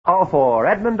Call for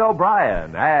Edmund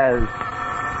O'Brien as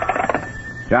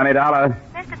Johnny Dollar.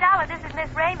 Mr. Dollar, this is Miss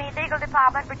Ramey, Legal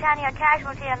Department, Britannia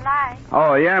Casualty and Life.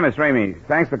 Oh, yeah, Miss Ramey.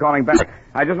 Thanks for calling back.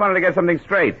 I just wanted to get something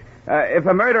straight. If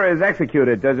a murderer is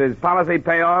executed, does his policy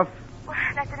pay off? Well,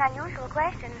 that's an unusual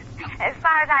question. As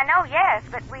far as I know, yes,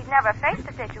 but we've never faced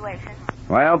the situation.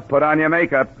 Well, put on your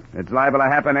makeup. It's liable to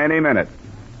happen any minute.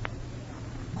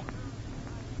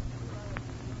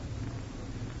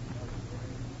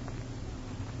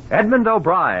 Edmund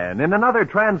O'Brien in another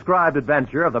transcribed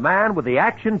adventure of the man with the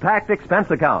action-packed expense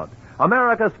account.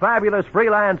 America's fabulous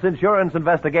freelance insurance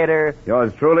investigator.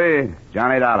 Yours truly,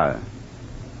 Johnny Dollar.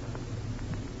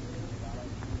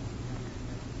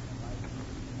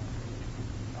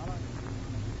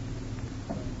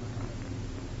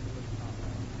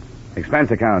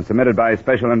 Expense account submitted by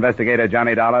Special Investigator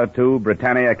Johnny Dollar to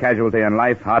Britannia Casualty and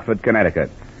Life, Hartford,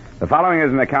 Connecticut. The following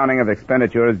is an accounting of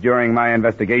expenditures during my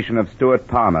investigation of Stuart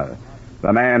Palmer,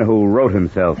 the man who wrote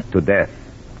himself to death.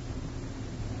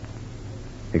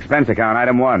 Expense account,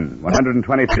 item 1,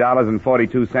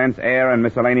 $123.42, air and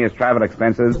miscellaneous travel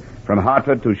expenses from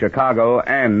Hartford to Chicago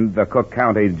and the Cook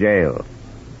County Jail.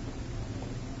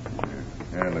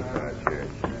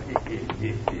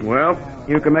 Well,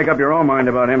 you can make up your own mind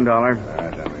about him, Dollar.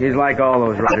 He's like all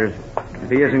those writers. If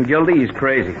he isn't guilty, he's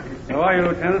crazy. How are you,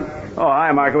 Lieutenant? Oh,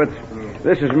 hi, Markowitz.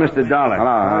 This is Mr. Dollar. Hello,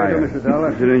 how are you? Mr.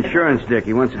 Dollar? He's an insurance dick.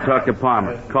 He wants to talk to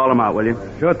Palmer. Call him out, will you?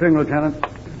 Sure thing, Lieutenant.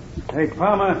 Hey,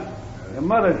 Palmer, your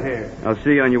mother's here. I'll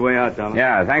see you on your way out, Dollar.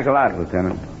 Yeah, thanks a lot,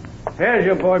 Lieutenant. Here's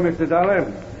your boy, Mr.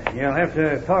 Dollar. You'll have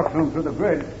to talk to him through the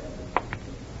bridge.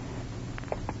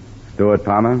 Stuart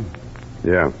Palmer?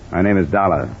 Yeah. My name is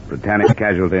Dollar. Britannia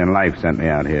Casualty and Life sent me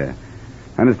out here.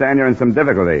 I understand you're in some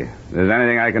difficulty. If there's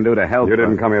anything I can do to help... You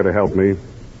didn't come here to help me.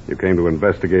 You came to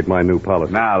investigate my new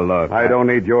policy. Now, look. I don't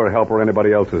need your help or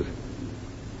anybody else's.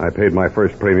 I paid my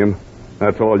first premium.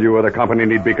 That's all you or the company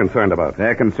need be concerned about.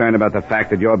 They're concerned about the fact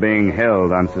that you're being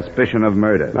held on suspicion of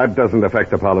murder. That doesn't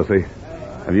affect the policy.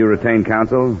 Have you retained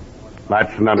counsel?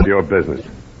 That's none of your business.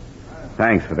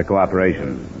 Thanks for the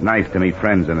cooperation. Nice to meet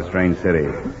friends in a strange city.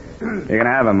 You can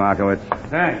have him, Markowitz.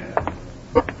 Thanks.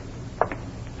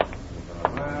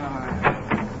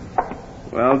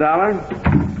 Well, Dollar?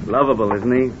 Lovable,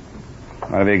 isn't he?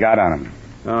 What have you got on him?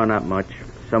 Oh, not much.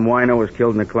 Some wino was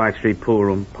killed in the Clark Street pool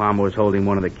room. Palmer was holding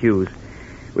one of the cues.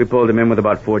 We pulled him in with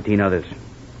about 14 others.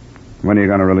 When are you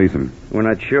going to release him? We're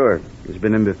not sure. He's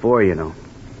been in before, you know.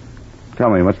 Tell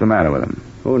me, what's the matter with him?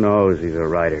 Who knows? He's a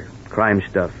writer. Crime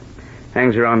stuff.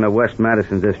 Hangs around the West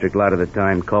Madison district a lot of the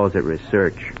time. Calls it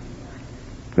research.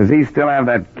 Does he still have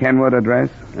that Kenwood address?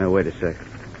 Wait a sec.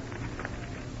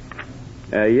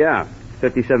 Yeah.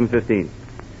 5715.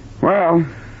 Well,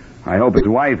 I hope his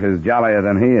wife is jollier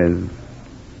than he is.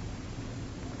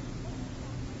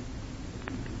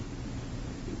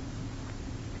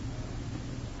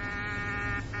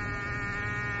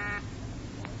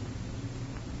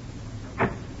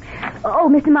 Oh,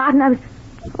 Mr. Martin,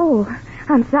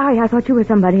 I'm sorry. I thought you were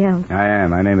somebody else. I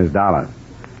am. My name is Dollar.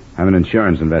 I'm an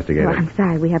insurance investigator. Oh, I'm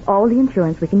sorry. We have all the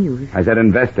insurance we can use. I said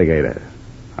investigator.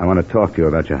 I want to talk to you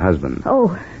about your husband.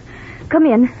 Oh, come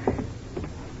in.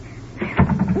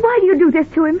 Why do you do this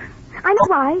to him? I know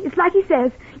why. It's like he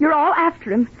says. You're all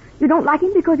after him. You don't like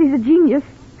him because he's a genius.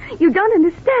 You don't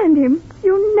understand him.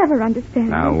 You'll never understand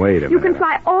him. Now, wait a minute. You can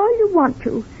try all you want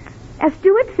to. As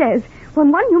Stewart says,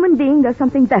 when one human being does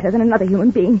something better than another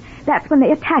human being, that's when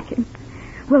they attack him.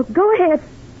 Well, go ahead.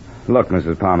 Look,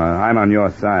 Mrs. Palmer, I'm on your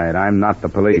side. I'm not the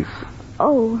police.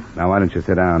 Oh. Now, why don't you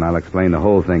sit down? I'll explain the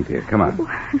whole thing to you. Come on.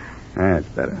 That's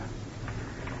better.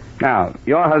 Now,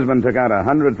 your husband took out a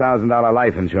 $100,000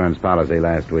 life insurance policy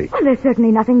last week. Well, there's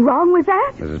certainly nothing wrong with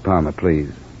that. Mrs. Palmer,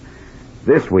 please.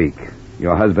 This week,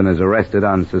 your husband is arrested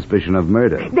on suspicion of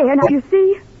murder. There, now, you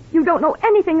see? You don't know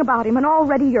anything about him, and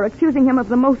already you're accusing him of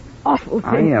the most awful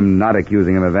thing. I am not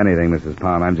accusing him of anything, Mrs.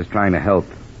 Palmer. I'm just trying to help.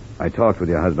 I talked with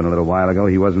your husband a little while ago.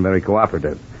 He wasn't very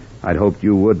cooperative. I'd hoped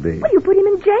you would be. Well, you put him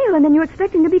in jail, and then you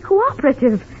expect him to be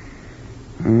cooperative.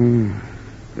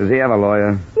 Does he have a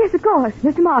lawyer? Yes, of course,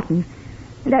 Mr. Martin.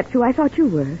 That's who I thought you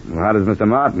were. Well, how does Mr.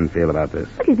 Martin feel about this?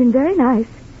 But he's been very nice.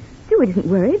 Stewart isn't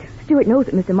worried. Stewart knows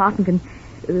that Mr. Martin can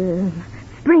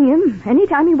spring him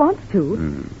anytime he wants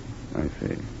to. I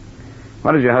see.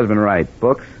 What does your husband write?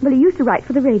 Books? Well, he used to write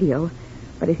for the radio.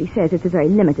 But as he says, it's a very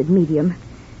limited medium.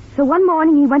 So one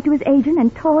morning he went to his agent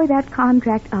and tore that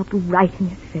contract up right in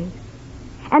his face.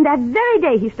 And that very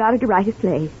day he started to write his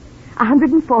play.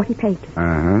 140 pages.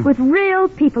 Uh-huh. With real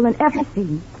people in every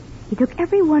scene. He took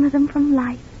every one of them from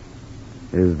life.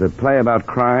 Is the play about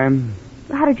crime?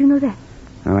 How did you know that?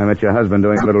 Well, I met your husband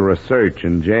doing a little research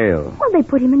in jail. Well, they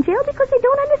put him in jail because they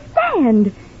don't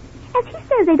understand. As he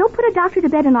says, they don't put a doctor to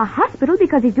bed in a hospital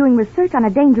because he's doing research on a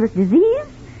dangerous disease.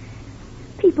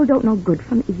 People don't know good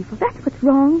from evil. That's what's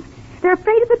wrong. They're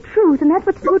afraid of the truth, and that's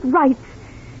what Stewart writes.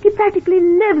 He practically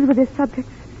lives with his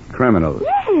subjects. Criminals?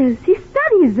 Yes, he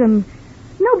studies them.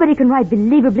 Nobody can write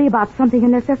believably about something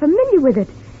unless they're familiar with it.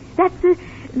 That's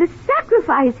the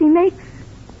sacrifice he makes.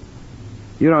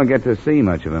 You don't get to see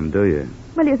much of him, do you?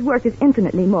 Well, his work is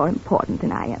infinitely more important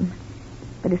than I am.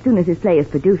 But as soon as his play is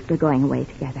produced, we're going away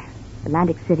together.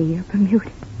 Atlantic City or Bermuda.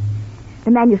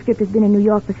 The manuscript has been in New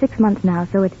York for 6 months now,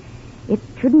 so it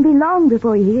shouldn't be long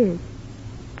before he hears.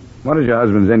 What has your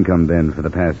husband's income been for the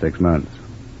past 6 months?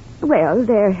 Well,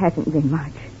 there hasn't been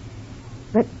much.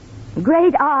 But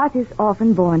great art is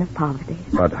often born of poverty.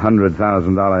 But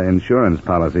 $100,000 insurance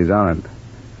policies aren't.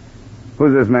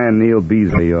 Who's this man, Neil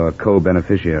Beasley, your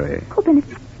co-beneficiary?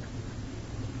 Co-beneficiary?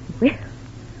 Well,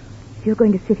 if you're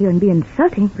going to sit here and be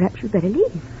insulting, perhaps you'd better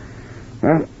leave.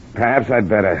 Well, perhaps I'd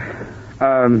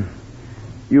better.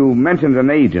 You mentioned an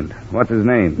agent. What's his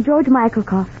name? George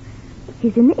Michaelkoff.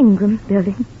 He's in the Ingram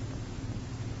building.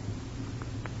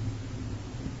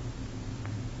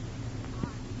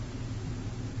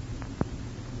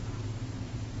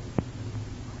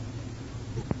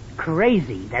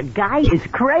 Crazy. That guy is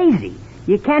crazy.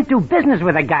 You can't do business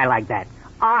with a guy like that.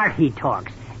 Art, he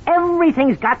talks.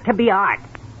 Everything's got to be art.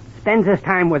 Spends his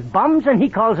time with bums and he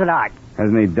calls it art.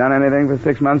 Hasn't he done anything for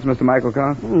 6 months, Mr.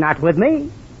 Michaelkoff? Not with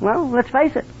me. Well, let's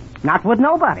face it. Not with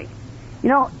nobody. You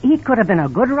know, he could have been a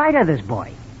good writer, this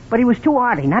boy. But he was too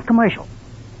arty, not commercial.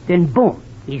 Then boom,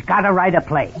 he's got to write a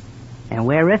play. And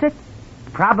where is it?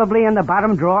 Probably in the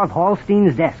bottom drawer of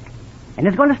Hallstein's desk. And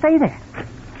it's going to stay there.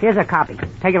 Here's a copy.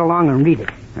 Take it along and read it.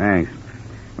 Thanks.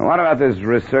 Well, what about this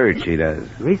research he does?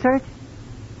 Research?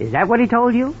 Is that what he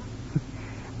told you?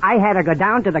 I had to go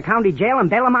down to the county jail and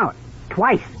bail him out.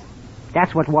 Twice.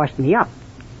 That's what washed me up.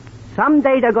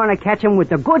 Someday they're going to catch him with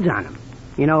the goods on him.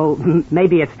 You know,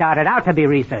 maybe it started out to be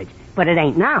research, but it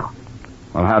ain't now.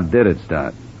 Well, how did it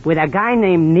start? With a guy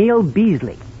named Neil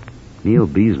Beasley. Neil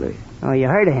Beasley? Oh, you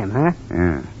heard of him, huh?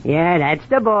 Yeah. Yeah, that's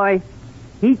the boy.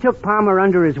 He took Palmer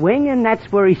under his wing, and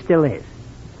that's where he still is.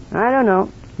 I don't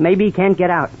know. Maybe he can't get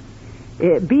out.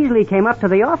 Beasley came up to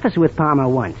the office with Palmer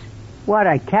once. What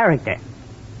a character.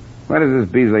 Where does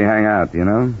this Beasley hang out, do you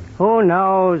know? Who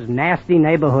knows? Nasty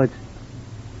neighborhoods.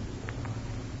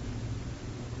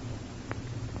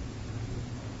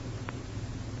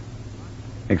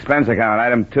 Expense account,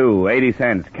 item 2, 80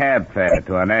 cents, cab fare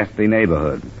to a nasty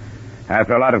neighborhood.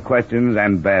 After a lot of questions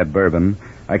and bad bourbon,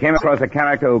 I came across a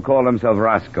character who called himself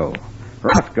Roscoe.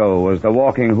 Roscoe was the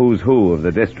walking who's who of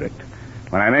the district.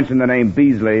 When I mentioned the name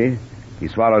Beasley, he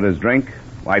swallowed his drink,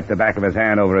 wiped the back of his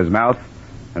hand over his mouth,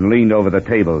 and leaned over the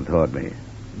table toward me.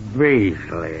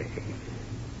 Beasley.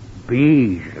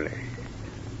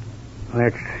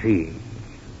 Let's see.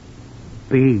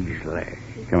 Beasley.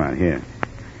 Come on, here.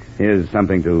 Here's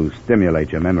something to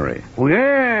stimulate your memory. Oh,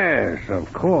 yes,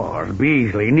 of course.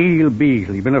 Beasley, Neil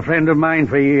Beasley. Been a friend of mine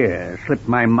for years. Slipped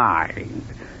my mind.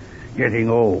 Getting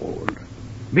old.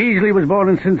 Beasley was born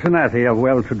in Cincinnati of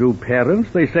well-to-do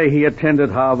parents. They say he attended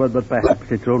Harvard, but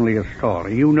perhaps it's only a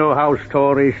story. You know how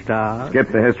stories start. Skip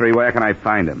the history. Where can I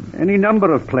find him? Any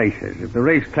number of places. If the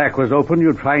racetrack was open,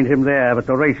 you'd find him there, but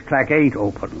the racetrack ain't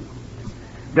open.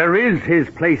 There is his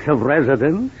place of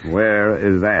residence. Where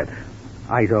is that?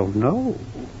 I don't know.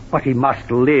 But he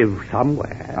must live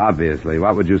somewhere. Obviously.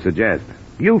 What would you suggest?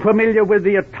 You familiar with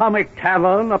the Atomic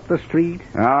Tavern up the street?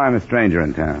 Oh, I'm a stranger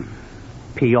in town.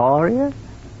 Peoria?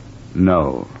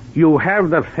 No. You have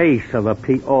the face of a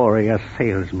Peoria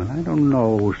salesman. I don't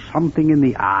know, something in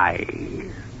the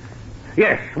eyes.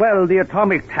 Yes, well, the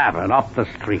Atomic Tavern up the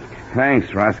street.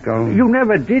 Thanks, Roscoe. You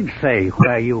never did say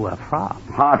where you were from.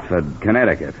 Hartford,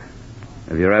 Connecticut.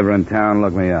 If you're ever in town,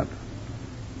 look me up.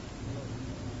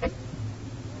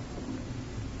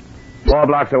 4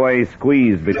 blocks away,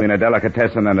 squeezed between a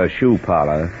delicatessen and a shoe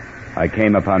parlor, I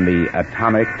came upon the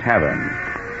Atomic Tavern.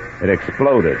 It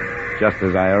exploded just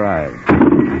as I arrived.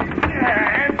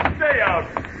 Yeah, and stay out.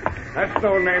 That's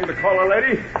no name to call a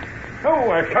lady.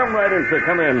 Oh, come right in, sir.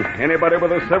 Come in. Anybody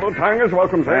with a civil tongue is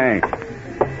welcome, sir. Thanks.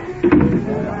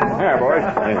 Here, boys.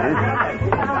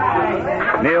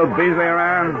 Neil Beasley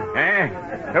around? Eh?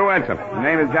 Who wants him? His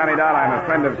name is Johnny Dollar. I'm a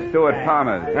friend of Stewart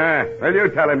Palmer's. Well, you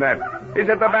tell him that. He's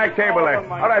at the back table there.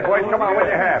 All right, boys, come on, what do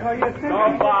you have?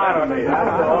 Don't bother me,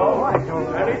 that's all.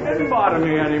 And he didn't bother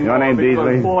me anymore. Your name,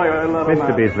 Beasley?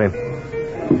 Mr. Beasley.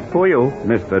 Who are you?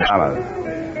 Mr. Dollar.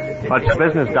 What's the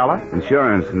business, Dollar?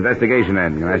 Insurance, investigation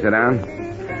end. Can I sit down?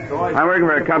 I'm working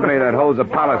for a company that holds a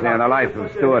policy on the life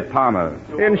of Stuart Palmer.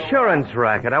 Insurance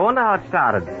racket. I wonder how it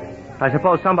started. I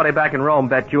suppose somebody back in Rome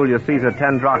bet Julius Caesar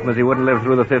 10 drachmas he wouldn't live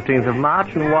through the 15th of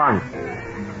March and won.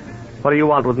 What do you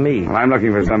want with me? Well, I'm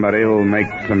looking for somebody who'll make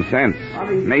some sense.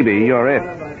 Maybe you're it.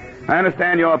 I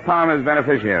understand you're Palmer's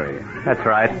beneficiary. That's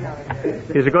right.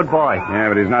 He's a good boy. Yeah,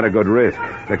 but he's not a good risk.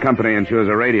 The company insures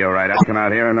a radio writer. I come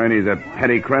out here and learn he's a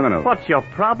petty criminal. What's your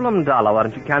problem, Dollar? Why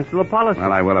don't you cancel the policy?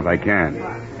 Well, I will if I can.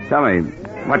 Tell me,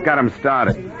 what got him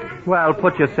started? Well,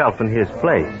 put yourself in his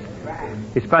place.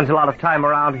 He spends a lot of time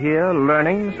around here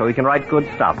learning so he can write good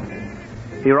stuff.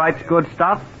 He writes good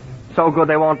stuff, so good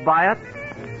they won't buy it,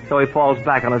 so he falls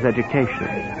back on his education.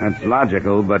 That's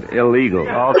logical, but illegal.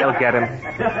 Oh, they'll get him.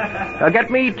 They'll get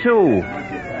me, too.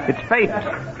 It's fate.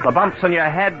 The bumps on your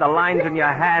head, the lines in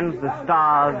your hands, the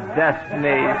stars,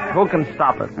 destiny. Who can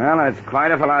stop it? Well, that's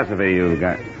quite a philosophy you've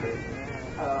got.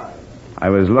 I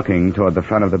was looking toward the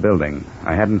front of the building.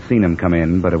 I hadn't seen him come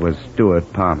in, but it was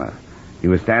Stuart Palmer. He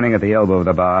was standing at the elbow of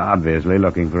the bar, obviously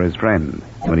looking for his friend.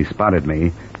 When he spotted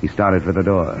me, he started for the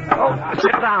door. Oh,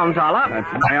 sit down, Dollar.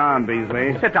 That's my arm,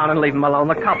 Beasley. Sit down and leave him alone.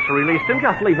 The cops released him.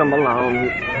 Just leave him alone.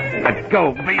 Let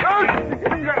go, Beasley.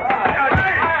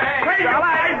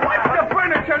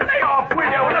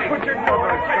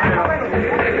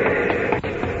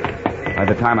 By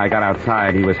the time I got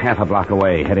outside, he was half a block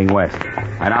away, heading west.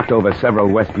 I knocked over several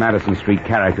West Madison Street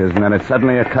characters, and then it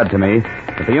suddenly occurred to me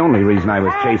that the only reason I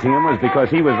was chasing him was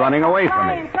because he was running away from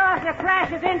me.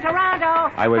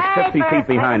 I was 50 feet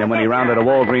behind him when he rounded a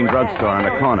Walgreens drugstore on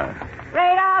the corner.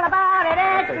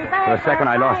 For a second,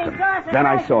 I lost him. Then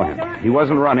I saw him. He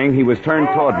wasn't running. He was turned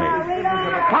toward me.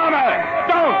 Palmer!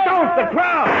 Don't! The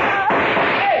crowd!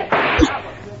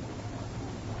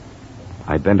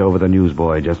 I bent over the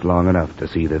newsboy just long enough to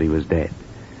see that he was dead.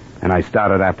 And I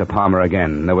started after Palmer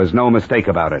again. There was no mistake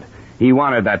about it. He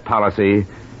wanted that policy,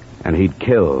 and he'd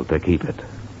kill to keep it.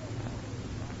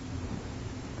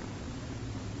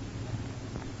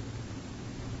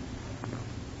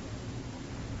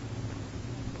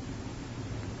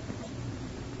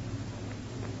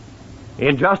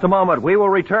 In just a moment, we will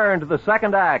return to the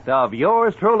second act of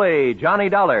Yours Truly, Johnny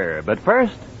Dollar. But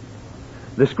first,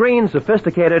 the screen's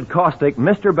sophisticated, caustic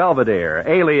Mr. Belvedere,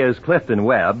 alias Clifton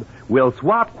Webb, will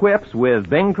swap quips with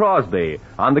Bing Crosby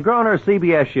on the Groner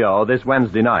CBS show this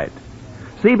Wednesday night.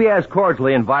 CBS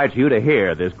cordially invites you to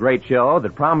hear this great show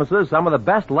that promises some of the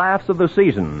best laughs of the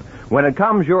season when it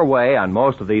comes your way on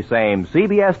most of these same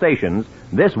CBS stations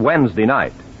this Wednesday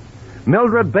night.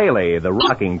 Mildred Bailey, the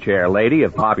rocking chair lady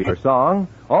of popular song,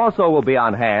 also will be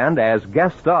on hand as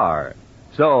guest star.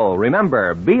 So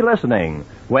remember, be listening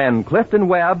when Clifton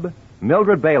Webb,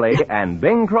 Mildred Bailey, and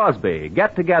Bing Crosby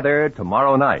get together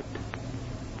tomorrow night.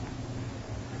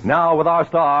 Now, with our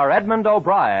star, Edmund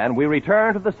O'Brien, we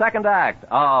return to the second act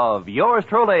of Yours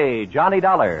Truly, Johnny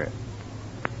Dollar.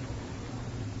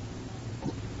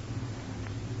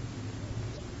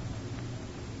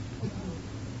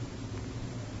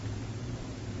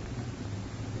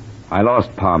 I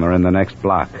lost Palmer in the next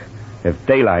block. If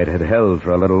daylight had held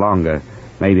for a little longer,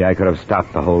 maybe I could have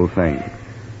stopped the whole thing.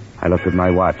 I looked at my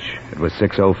watch. It was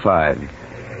 6:05.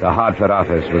 The Hartford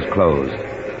office was closed.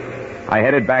 I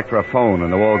headed back for a phone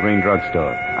in the Walgreens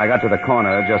drugstore. I got to the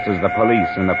corner just as the police,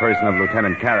 in the person of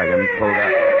Lieutenant Carrigan, pulled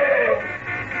up.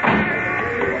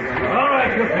 All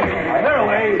right, they're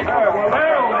away.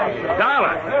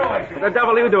 Dollar! What the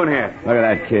devil are you doing here? Look at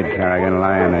that kid, Carrigan,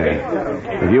 lying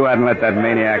there. If you hadn't let that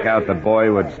maniac out, the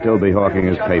boy would still be hawking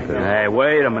his papers. Hey,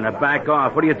 wait a minute. Back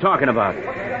off. What are you talking about?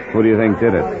 Who do you think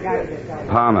did it?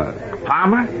 Palmer.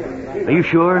 Palmer? Are you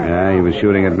sure? Yeah, he was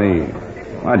shooting at me.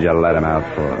 What'd you let him out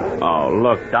for? Oh,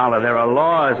 look, Dollar, there are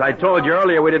laws. I told you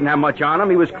earlier we didn't have much on him.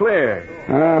 He was clear.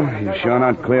 Oh, you're sure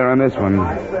not clear on this one.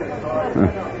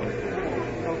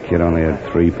 Kid only had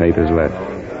 3 papers left.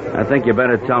 I think you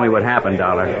better tell me what happened,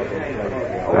 Dollar.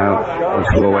 Well,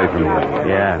 let's go away from here.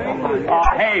 Yeah.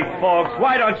 Oh, hey, folks,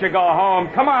 why don't you go home?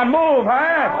 Come on, move,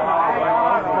 huh?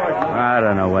 I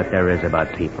don't know what there is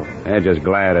about people. They're just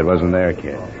glad it wasn't their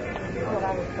kid.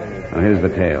 Now, here's the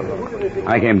tale.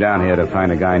 I came down here to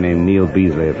find a guy named Neil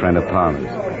Beasley, a friend of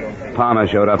Palmer's. Palmer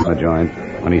showed up in the joint.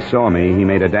 When he saw me, he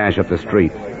made a dash up the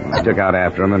street. I took out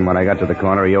after him, and when I got to the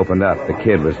corner, he opened up. The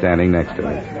kid was standing next to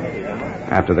me.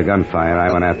 After the gunfire,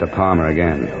 I went after Palmer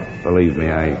again. Believe me,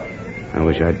 I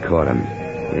wish I'd caught him.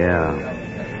 Yeah.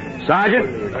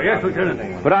 Sergeant? Yes,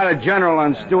 Lieutenant. Put out a general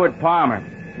on Stuart Palmer.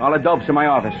 All the dope's in my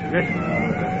office.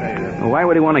 Well, why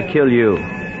would he want to kill you?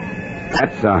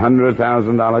 That's a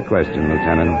 $100,000 question,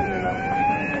 Lieutenant.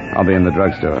 I'll be in the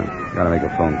drugstore. Gotta make a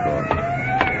phone call.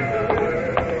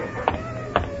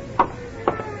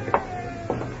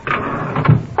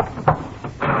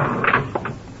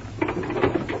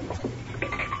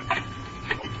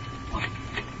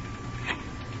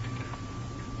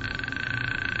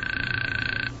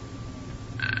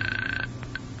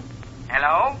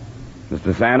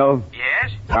 Mr. Sandal?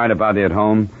 Yes? Sorry to bother you at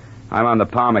home. I'm on the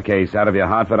Palmer case out of your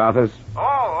Hartford office.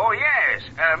 Oh, yes.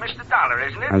 Mr. Dollar,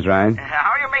 isn't it? That's right.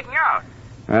 How are you making out?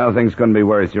 Well, things couldn't be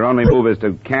worse. Your only move is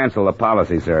to cancel the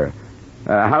policy, sir.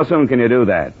 How soon can you do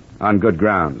that? On good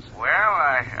grounds. Well,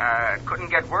 I couldn't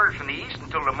get word from the East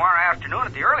until tomorrow afternoon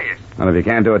at the earliest. Well, if you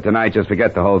can't do it tonight, just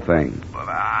forget the whole thing. Well,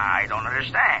 I don't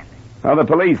understand. Well, the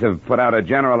police have put out a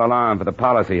general alarm for the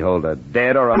policyholder,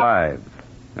 dead or alive.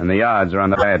 And the odds are on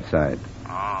the bad side.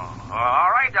 Oh, well, all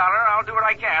right, Dollar. I'll do what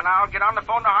I can. I'll get on the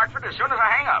phone to Hartford as soon as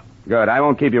I hang up. Good. I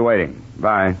won't keep you waiting.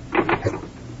 Bye.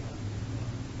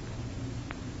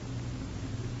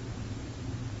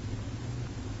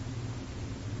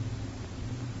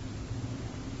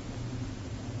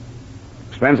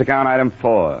 Expense account item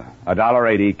 4,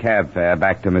 $1.80 cab fare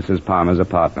back to Mrs. Palmer's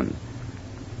apartment.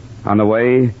 On the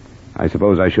way, I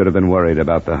suppose I should have been worried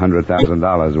about the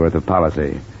 $100,000 worth of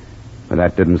policy, but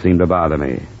that didn't seem to bother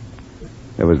me.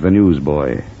 There was the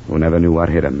newsboy who never knew what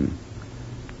hit him,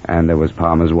 and there was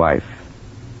Palmer's wife.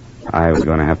 I was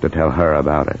going to have to tell her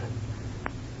about it,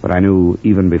 but I knew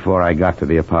even before I got to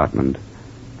the apartment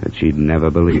that she'd never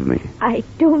believe me. I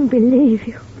don't believe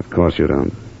you. Of course you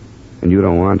don't, and you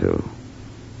don't want to.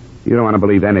 You don't want to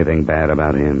believe anything bad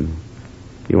about him.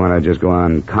 You want to just go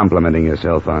on complimenting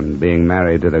yourself on being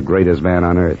married to the greatest man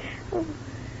on earth.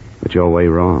 But you're way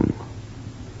wrong.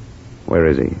 Where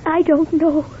is he? I don't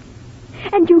know.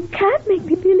 And you can't make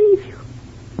me believe you.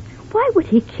 Why would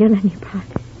he kill anybody?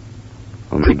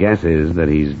 Well, my guess is that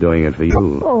he's doing it for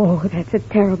you. Oh, that's a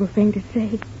terrible thing to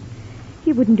say.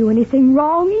 He wouldn't do anything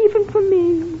wrong, even for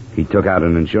me. He took out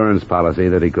an insurance policy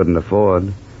that he couldn't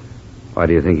afford. Why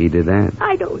do you think he did that?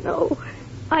 I don't know.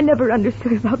 I never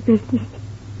understood about business.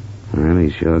 Well, he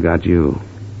sure got you.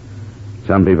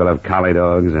 Some people have collie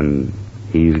dogs, and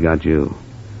he's got you.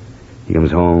 He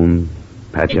comes home,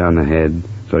 pats you on the head,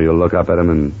 so you'll look up at him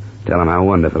and tell him how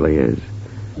wonderful he is.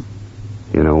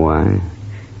 You know why?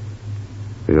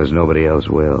 Because nobody else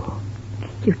will.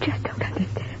 You just don't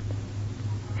understand.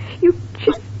 You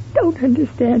just don't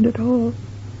understand at all.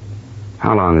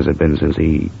 How long has it been since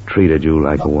he treated you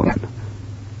like a woman?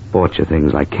 Bought you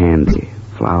things like candy,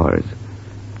 flowers.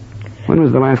 When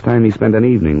was the last time he spent an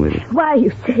evening with you? Why are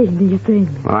you saying these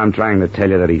things? Well, I'm trying to tell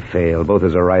you that he failed, both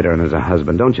as a writer and as a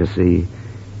husband. Don't you see?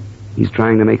 He's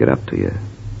trying to make it up to you.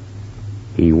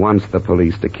 He wants the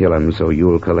police to kill him so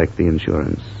you'll collect the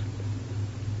insurance.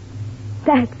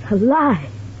 That's a lie.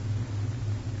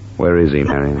 Where is he,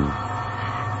 Marion?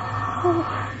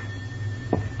 Oh.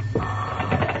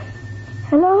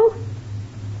 Hello?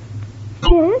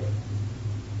 Yes?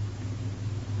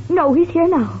 No, he's here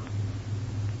now.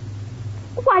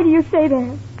 Why do you say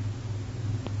that?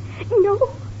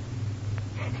 No.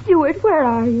 Stuart, where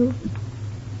are you?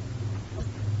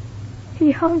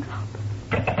 He hung up.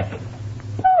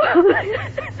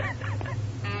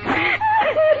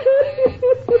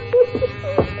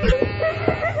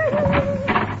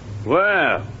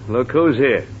 Well, look who's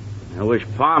here. I wish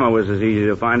Palmer was as easy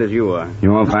to find as you are.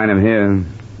 You won't find him here.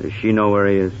 Does she know where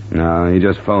he is? No, he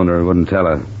just phoned her and wouldn't tell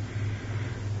her.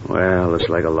 Well, looks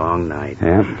like a long night.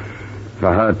 Yeah,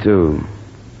 for her, too.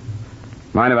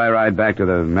 Mind if I ride back to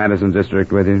the Madison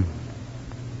District with you?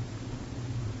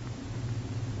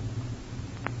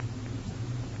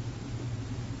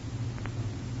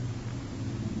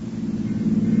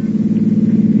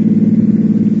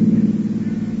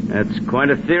 That's quite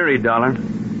a theory, Dollar.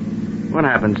 What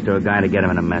happens to a guy to get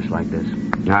him in a mess like this?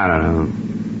 I don't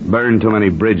know. Burned too many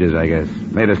bridges, I guess.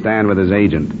 Made a stand with his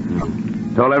agent.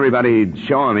 Told everybody he'd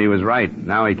show him he was right.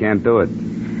 Now he can't do it.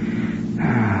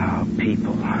 Oh,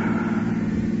 people.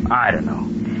 I don't know.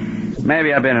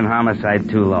 Maybe I've been in homicide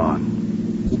too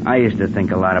long. I used to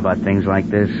think a lot about things like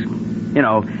this. You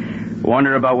know,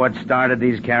 wonder about what started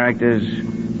these characters,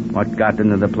 what got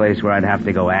them to the place where I'd have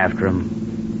to go after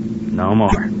them. No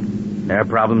more. Their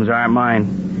problems aren't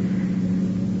mine.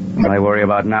 All I worry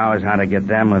about now is how to get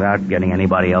them without getting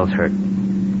anybody else hurt.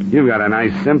 You've got a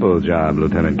nice, simple job,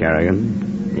 Lieutenant Carrigan.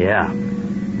 Yeah.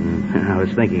 I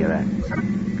was thinking of that.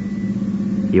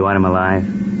 You want him alive?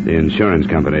 The insurance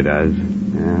company does.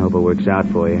 I hope it works out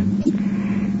for you.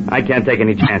 I can't take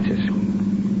any chances.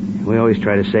 We always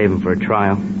try to save him for a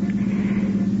trial.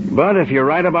 But if you're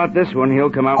right about this one, he'll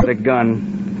come out with a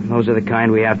gun. Those are the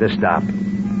kind we have to stop.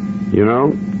 You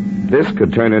know, this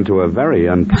could turn into a very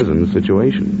unpleasant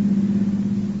situation.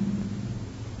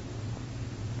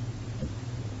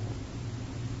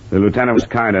 The lieutenant was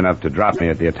kind enough to drop me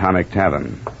at the Atomic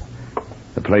Tavern.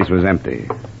 The place was empty.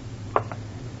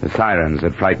 The sirens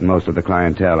had frightened most of the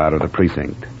clientele out of the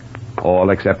precinct. All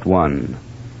except one.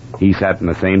 He sat in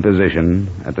the same position,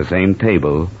 at the same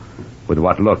table, with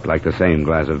what looked like the same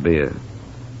glass of beer.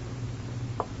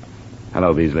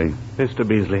 Hello, Beasley. Mr.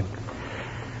 Beasley.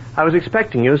 I was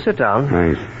expecting you. Sit down.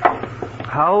 Thanks.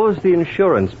 How's the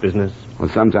insurance business? Well,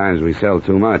 sometimes we sell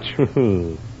too much.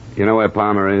 You know where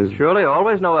Palmer is? Surely,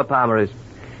 always know where Palmer is.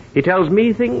 He tells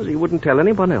me things he wouldn't tell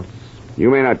anyone else. You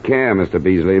may not care, Mr.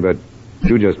 Beasley, but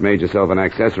you just made yourself an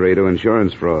accessory to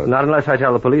insurance fraud. Not unless I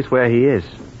tell the police where he is.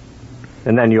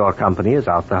 And then your company is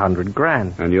out the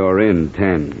 $100,000. And you're in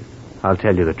 10. I'll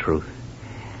tell you the truth.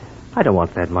 I don't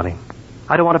want that money.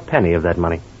 I don't want a penny of that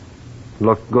money.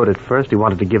 Looked good at first. He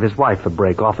wanted to give his wife a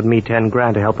break. Offered me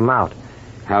 $10,000 to help him out.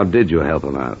 How did you help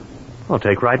him out? Well,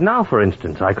 take right now, for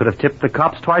instance. I could have tipped the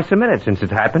cops twice a minute since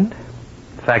it happened.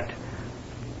 In fact,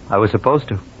 I was supposed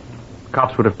to.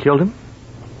 Cops would have killed him.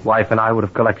 Wife and I would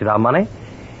have collected our money.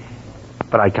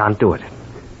 But I can't do it.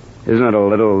 Isn't it a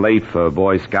little late for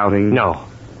Boy Scouting? No.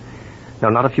 No,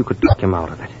 not if you could talk him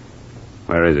out of it.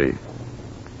 Where is he?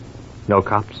 No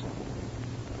cops.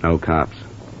 No cops.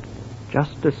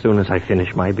 Just as soon as I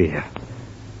finish my beer.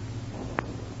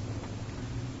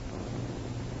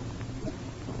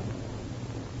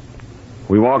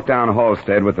 We walked down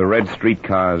Halstead with the red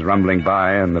streetcars rumbling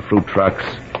by and the fruit trucks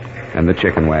and the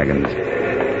chicken wagons.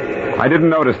 I didn't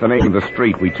notice the name of the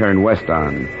street we turned west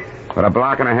on, but a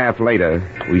block and a half later,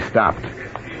 we stopped,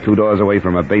 2 doors away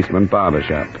from a basement barber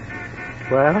shop.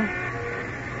 Well,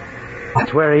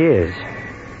 that's where he is.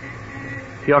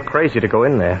 You're crazy to go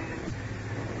in there.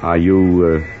 Are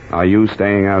you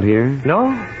staying out here? No,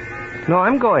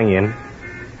 I'm going in.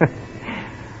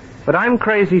 But I'm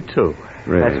crazy, too.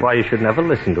 Really? That's why you should never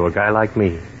listen to a guy like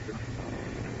me.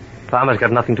 Farmer's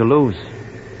got nothing to lose.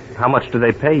 How much do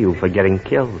they pay you for getting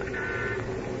killed?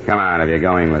 Come on, if you're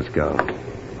going, let's go.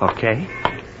 Okay.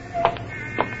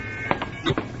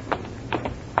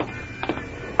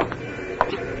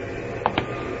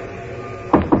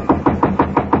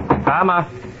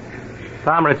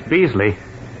 Farmer, it's Beasley.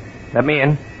 Let me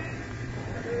in.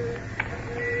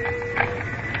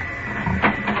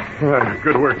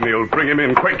 Good work, Neil. Bring him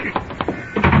in quick.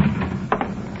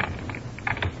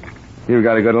 You've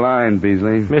got a good line,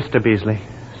 Beasley. Mr. Beasley.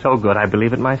 So good, I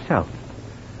believe it myself.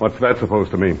 What's that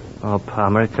supposed to mean? Oh,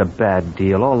 Palmer, it's a bad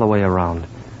deal all the way around.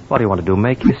 What do you want to do,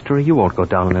 make history? You won't go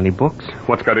down in any books.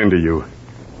 What's got into you?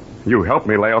 You helped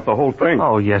me lay out the whole thing.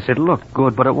 Oh, yes, it looked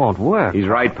good, but it won't work. He's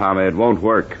right, Palmer. It won't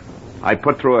work. I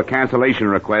put through a cancellation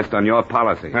request on your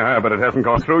policy. But it hasn't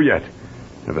gone through yet.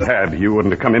 If it had, you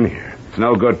wouldn't have come in here. It's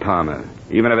no good, Palmer.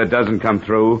 Even if it doesn't come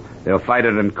through, they'll fight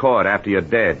it in court after you're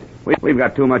dead. We've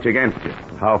got too much against you.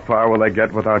 How far will they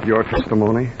get without your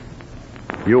testimony?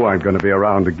 You aren't going to be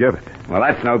around to give it. Well,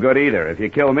 that's no good either. If you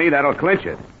kill me, that'll clinch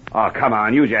it. Oh, come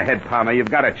on, use your head, Palmer. You've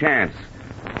got a chance.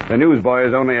 The newsboy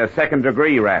is only a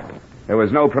second-degree rap. There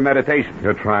was no premeditation.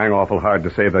 You're trying awful hard to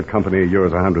save that company of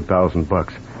yours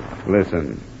 $100,000.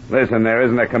 Listen, there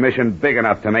isn't a commission big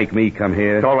enough to make me come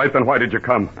here. All right, then why did you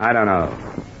come? I don't know.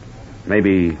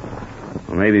 Maybe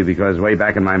because way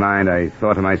back in my mind I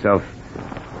thought to myself,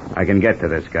 I can get to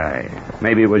this guy.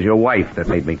 Maybe it was your wife that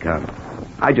made me come.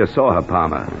 I just saw her,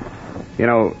 Palmer. You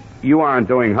know, you aren't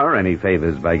doing her any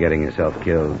favors by getting yourself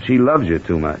killed. She loves you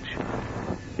too much.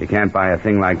 You can't buy a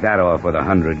thing like that off with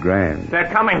 $100,000. They're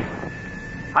coming.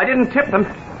 I didn't tip them.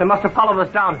 They must have followed us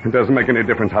down. It doesn't make any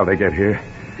difference how they get here.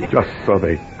 Just so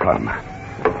they come.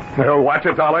 They'll watch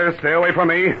it, Dollar. Stay away from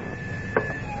me.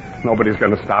 Nobody's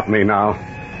going to stop me now.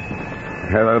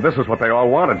 This is what they all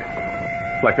wanted.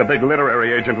 Like the big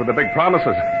literary agent with the big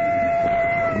promises.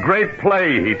 Great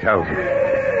play, he tells me.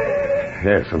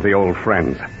 Yes, and the old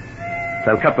friends.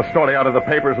 They'll cut the story out of the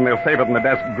papers and they'll save it in the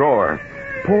desk drawer.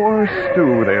 Poor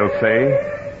Stu, they'll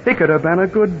say. He could have been a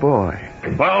good boy.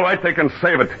 Well, all right, they can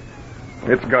save it.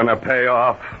 It's gonna pay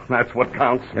off. That's what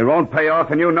counts. It won't pay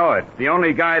off, and you know it. The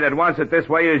only guy that wants it this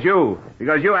way is you,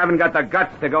 because you haven't got the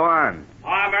guts to go on.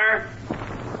 Palmer,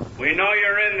 we know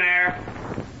you're in there.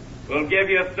 We'll give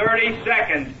you 30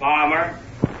 seconds, Palmer.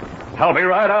 I'll be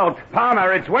right out.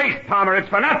 Palmer, it's waste, Palmer. It's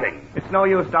for nothing. It's no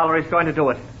use, Dollar. He's going to do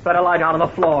it. Better lie down on the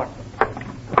floor.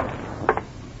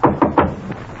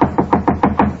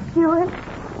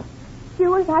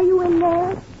 Stuart, are you in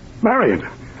there? Marion,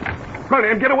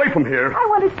 get away from here. I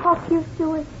want to talk to you,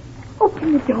 Stuart.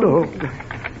 Open the door.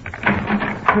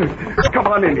 Oh. Come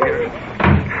on in here.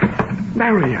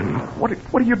 Marion, what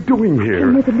are you doing here?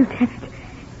 I'm with the lieutenant.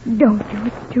 Don't do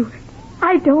it, Stuart.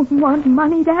 I don't want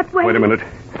money that way. Wait a minute.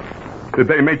 Did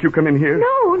they make you come in here?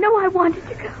 No, I wanted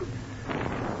to come.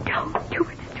 Don't do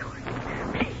it, Stuart.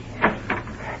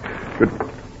 Please.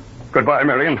 Goodbye,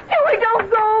 Marion. Stuart, don't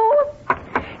go.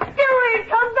 Stuart,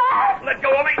 come back. Let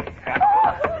go of me.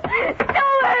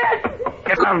 Stuart!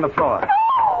 Get down on the floor.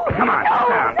 No! Come on.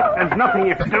 nothing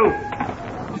you can do.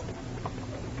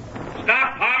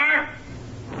 Stop, Palmer!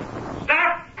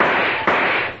 Stop!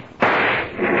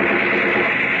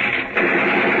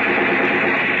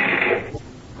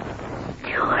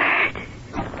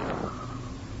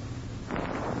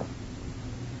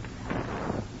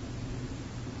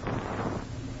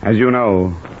 As you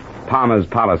know, Palmer's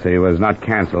policy was not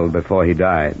canceled before he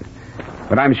died.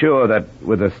 But I'm sure that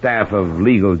with a staff of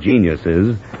legal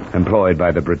geniuses employed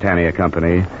by the Britannia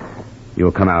Company,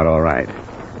 you'll come out all right.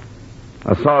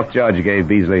 A soft judge gave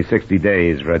Beasley 60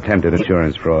 days for attempted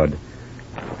insurance fraud.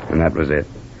 And that was it.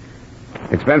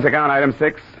 Expense account item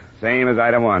 6, same as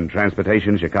item 1,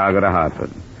 transportation Chicago to Hartford.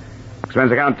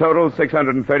 Expense account total,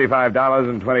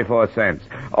 $635.24.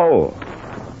 Oh,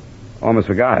 almost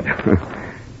forgot.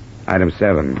 Item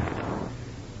 7,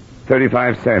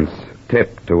 35 cents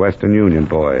tip to Western Union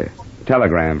boy.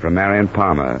 Telegram from Marion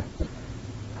Palmer.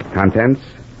 Contents?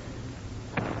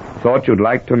 Thought you'd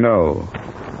like to know.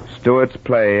 Stewart's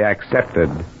play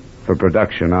accepted for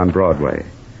production on Broadway.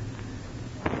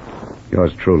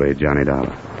 Yours truly, Johnny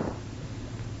Dollar.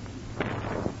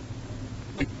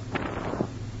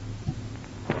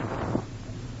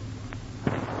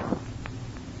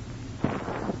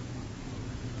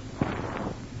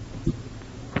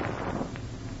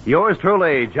 Yours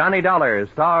truly, Johnny Dollar,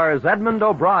 stars Edmund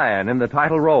O'Brien in the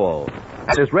title role.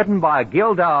 It is written by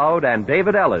Gil Dowd and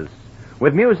David Ellis,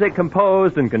 with music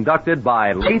composed and conducted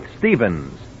by Leith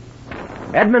Stevens.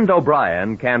 Edmund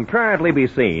O'Brien can currently be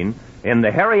seen in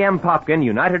the Harry M. Popkin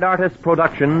United Artists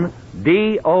production,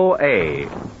 D.O.A.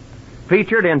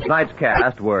 Featured in tonight's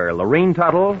cast were Lorene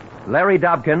Tuttle, Larry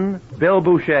Dobkin, Bill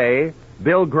Boucher,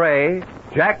 Bill Gray,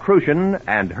 Jack Crucian,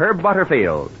 and Herb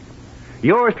Butterfield.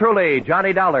 Yours truly,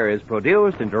 Johnny Dollar, is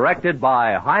produced and directed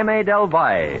by Jaime Del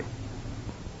Valle.